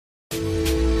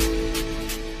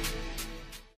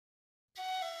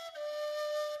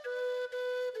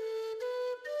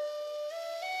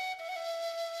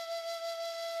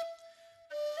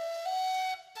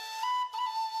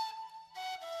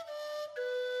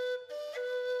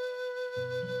Of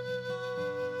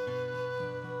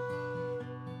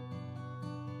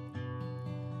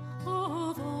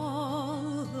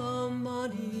all the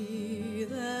money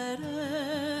that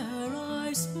e'er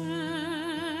I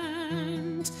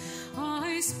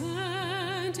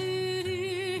spent it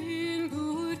in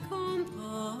good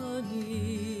company,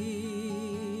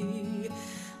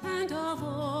 and of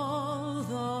all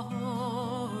the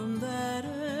harm that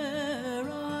e'er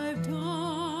I've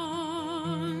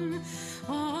done,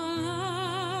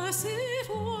 alas, it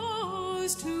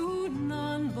was to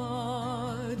none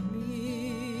but me.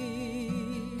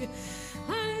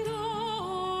 And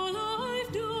all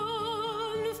I've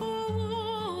done for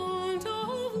want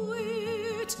of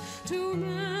wit to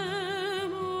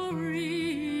memory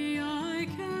I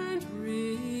can't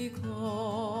recall.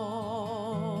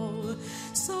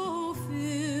 So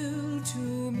fill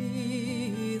to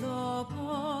me the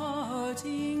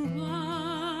parting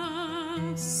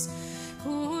glass.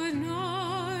 Good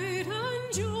night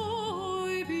and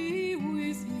joy be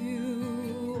with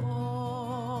you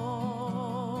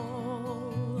all.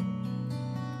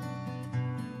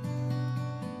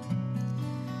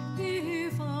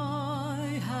 If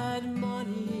I had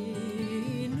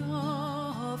money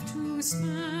enough to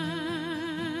spend,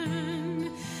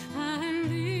 and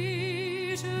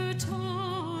leisure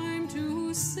time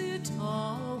to sit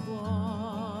a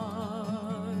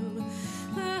while,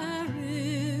 there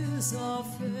is a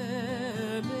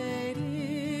fair maid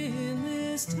in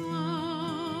this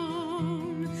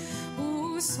town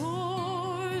who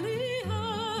sorely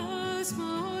has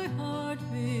my heart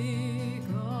beguiled.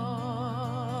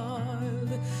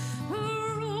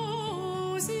 Her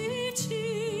rosy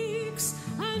cheeks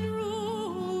and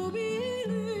ruby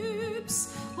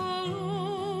lips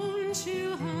alone she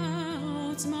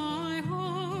holds my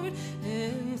heart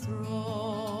enthralled.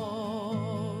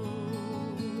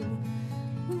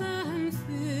 Then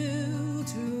fill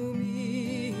to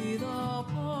me the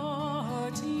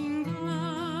parting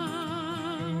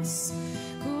glass.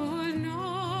 Good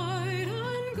night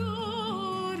and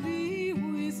God be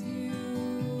with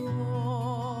you all.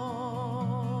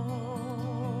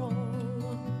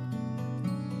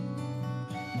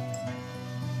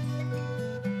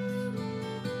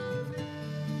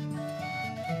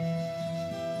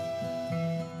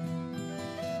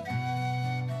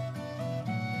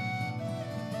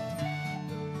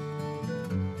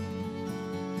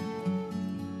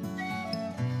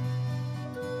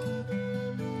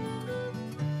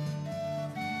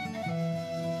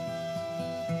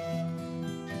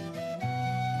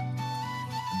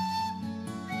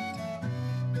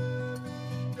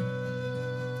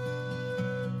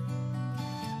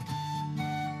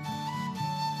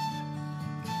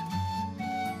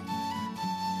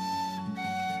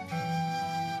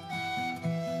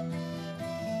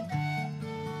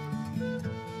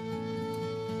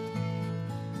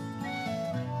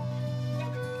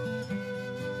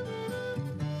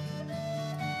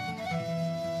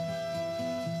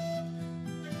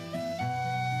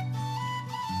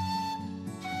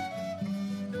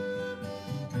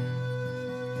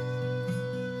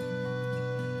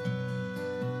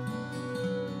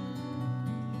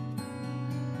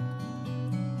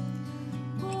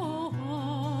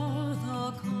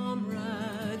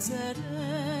 That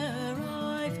e'er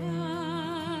I've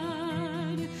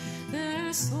had,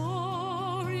 their